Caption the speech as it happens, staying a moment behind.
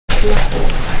Is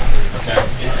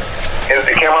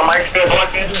the camera mic still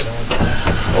working?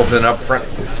 Open up front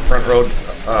row,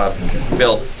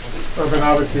 Bill. Urban,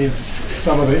 obviously,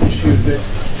 some of the issues that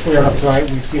flared up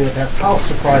tonight, we've seen in the past. How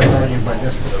surprised are you by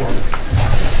this performance?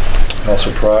 How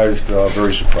surprised?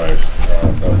 Very surprised.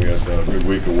 Thought we had a good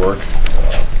week of work.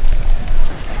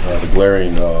 The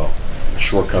glaring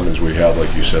shortcomings we have,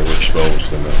 like you said, were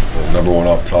exposed. And the number one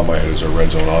off the top of my head is our red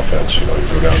zone offense. You know, you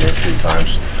go down there 3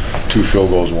 times, 2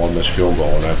 field goals and 1 missed field goal,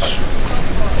 and that's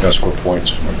score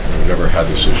points. We've never had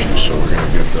this issue, so we're going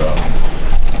to get a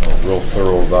real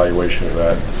thorough evaluation of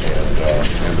that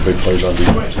and the big plays on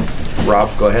defense. Rob,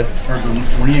 go ahead. Urban,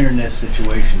 when you're in this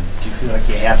situation, do you feel like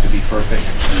you have to be perfect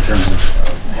in terms of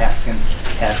Haskins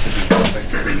has to be perfect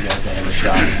for you guys to have a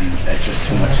shot, and that's just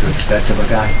too much to expect of a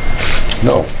guy?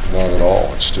 No, not at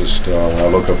all. It's just when I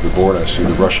look up the board, I see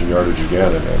the rushing yardage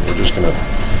again, and we just got to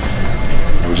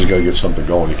get something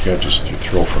going. You can't just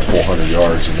throw for 400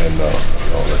 yards and then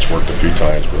that's worked a few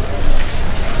times, but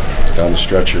down the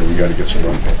stretch here, we got to get some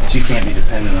run. So you can't be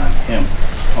dependent on him,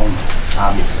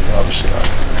 obviously. Obviously not.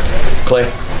 Clay.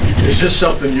 Is this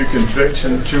something you can fix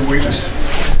in 2 weeks?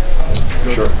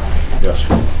 Sure. Yes.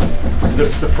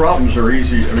 The problems are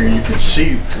easy. I mean, you can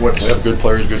see what's... We have good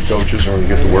players, good coaches, and we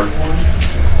can get to work.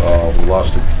 We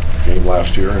lost a game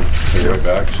last year and came right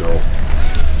back, so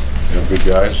we have good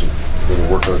guys, and we're going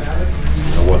to work on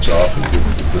what's off and get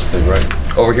this thing right.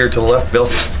 Over here to the left, Bill.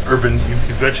 Urban, you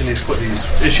mentioned these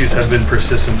issues have been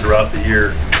persistent throughout the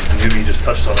year, and you just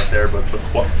touched on it there, but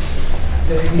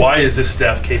why is this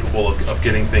staff capable of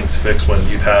getting things fixed when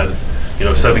you've had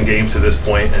 7 games to this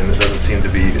point and there doesn't seem to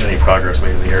be any progress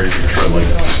made in the areas you're struggling?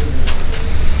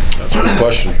 That's a good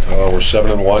question. We're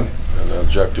 7-1, and the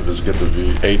objective is to get to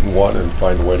be 8-1 and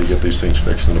find a way to get these things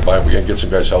fixed in the bye. We got to get some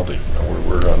guys healthy.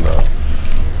 We're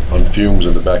on fumes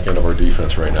in the back end of our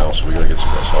defense right now, so we got to get some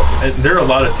guys healthy. And there are a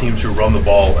lot of teams who run the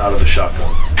ball out of the shotgun.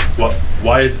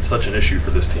 Why is it such an issue for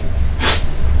this team?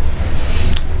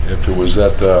 If it was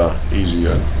that easy,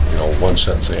 one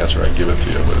sentence answer, I'd give it to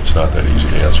you, but it's not that easy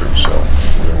to answer, so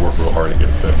we're going to work real hard to get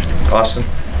it fixed. Austin?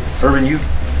 Urban, you've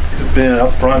been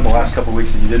up front the last couple of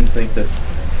weeks that you didn't think that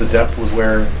the depth was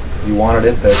where you wanted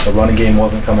it, that the running game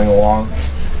wasn't coming along.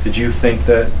 Did you think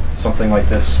that something like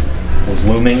this was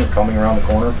looming or coming around the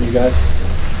corner for you guys?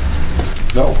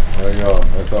 No, I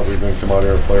thought we were going to come out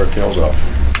here and play our tails off,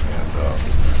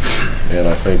 and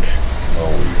I think we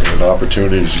had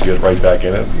opportunities to get right back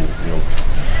in it,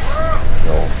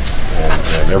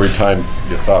 and every time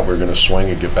you thought we were going to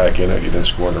swing and get back in it, you didn't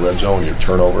score in the red zone, you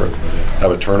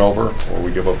have a turnover, or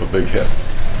we give up a big hit.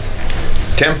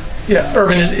 Tim? Yeah,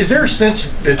 Urban, is there a sense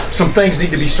that some things need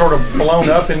to be sort of blown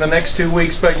up in the next 2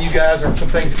 weeks by you guys, or some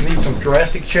things that need some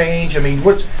drastic change? I mean,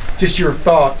 what's just your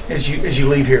thought as you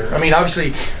leave here? I mean,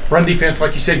 obviously, run defense,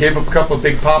 like you said, gave up a couple of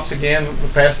big pops again. The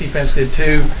pass defense did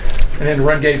too, and then the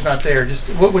run game's not there. Just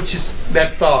what's just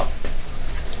that thought?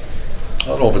 I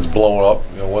don't know if it's blowing up.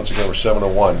 Once again, we're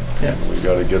 7-1. Yeah. We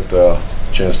got to get the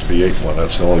chance to be 8-1.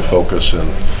 That's the only focus, but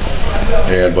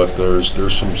there's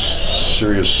some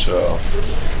serious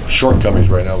shortcomings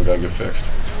right now we got to get fixed.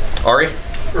 Ari?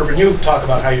 Urban, you talk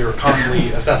about how you're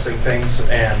constantly assessing things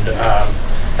and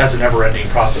as a never-ending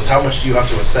process. How much do you have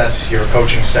to assess your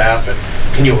coaching staff, and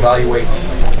can you evaluate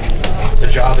the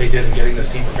job they did in getting this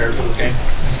team prepared for this game?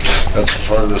 That's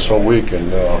part of this whole week,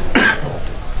 and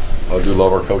I do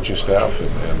love our coaching staff,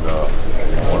 and I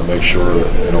want to make sure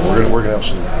we're going to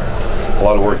have a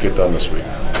lot of work get done this week.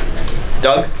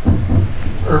 Doug?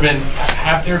 Urban,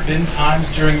 have there been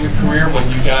times during your career when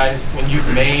you've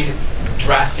made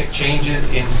drastic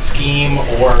changes in scheme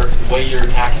or the way you're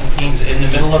attacking teams in the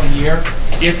middle of the year?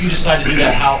 If you decide to do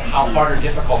that, how hard or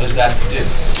difficult is that to do?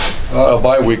 A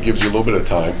bye week gives you a little bit of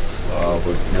time,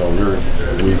 but you're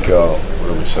week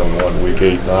 7-1, week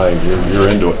 8, 9. You're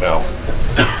into it now.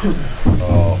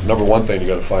 Number one thing you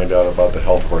got to find out about the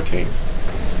health of our team,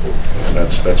 and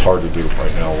that's hard to do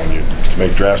right now to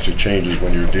make drastic changes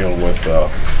when you're dealing with a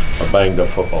banged up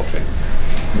football team.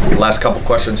 Last couple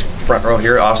questions, front row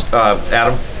here.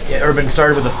 Adam? Yeah, Urban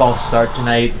started with a false start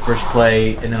tonight, first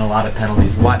play, and then a lot of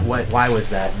penalties. Why was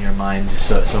that in your mind? Just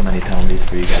so many penalties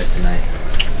for you guys tonight.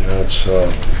 Yeah, it's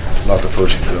not the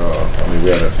first. We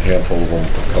had a handful of them a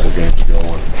couple games ago,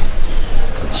 and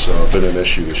it's been an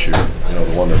issue this year. The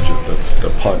one that just the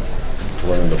punt,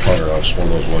 running the punter. It's one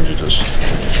of those ones I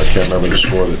can't remember the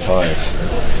score at the time,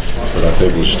 but I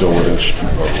think it was still within.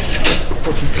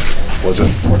 14-6. Was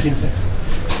it? 14-6.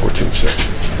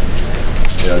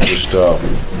 14-6. Yeah, just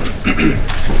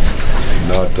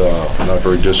not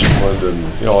very disciplined,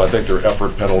 and I think they're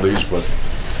effort penalties, but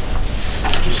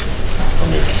just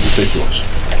ridiculous.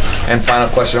 And final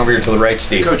question over here to the right,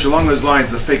 Steve. Coach, along those lines,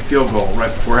 the fake field goal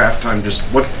right before halftime, just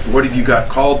what have you got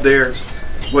called there?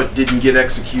 What didn't get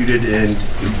executed? And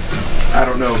I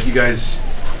don't know if you guys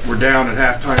were down at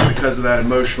halftime because of that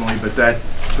emotionally, but that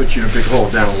put you in a big hole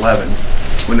down 11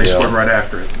 when they scored right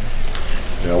after it.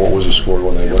 Yeah, what was the score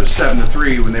when they It was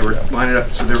 7-3 when they were lining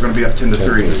up, so they were going to be up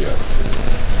 10-3. Yeah,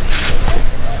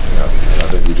 I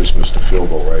think we just missed a field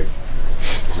goal, right?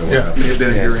 Yeah, may have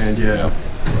been at your end, Yeah,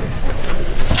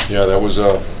 that was, you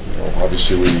know,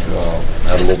 obviously we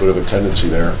had a little bit of a tendency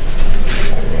there. And,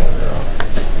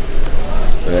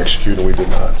 they executed and we did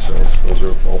not, so those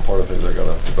are all part of things I got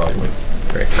to evaluate.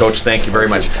 Great. Coach, thank you very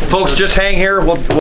much. Folks, just hang here. We'll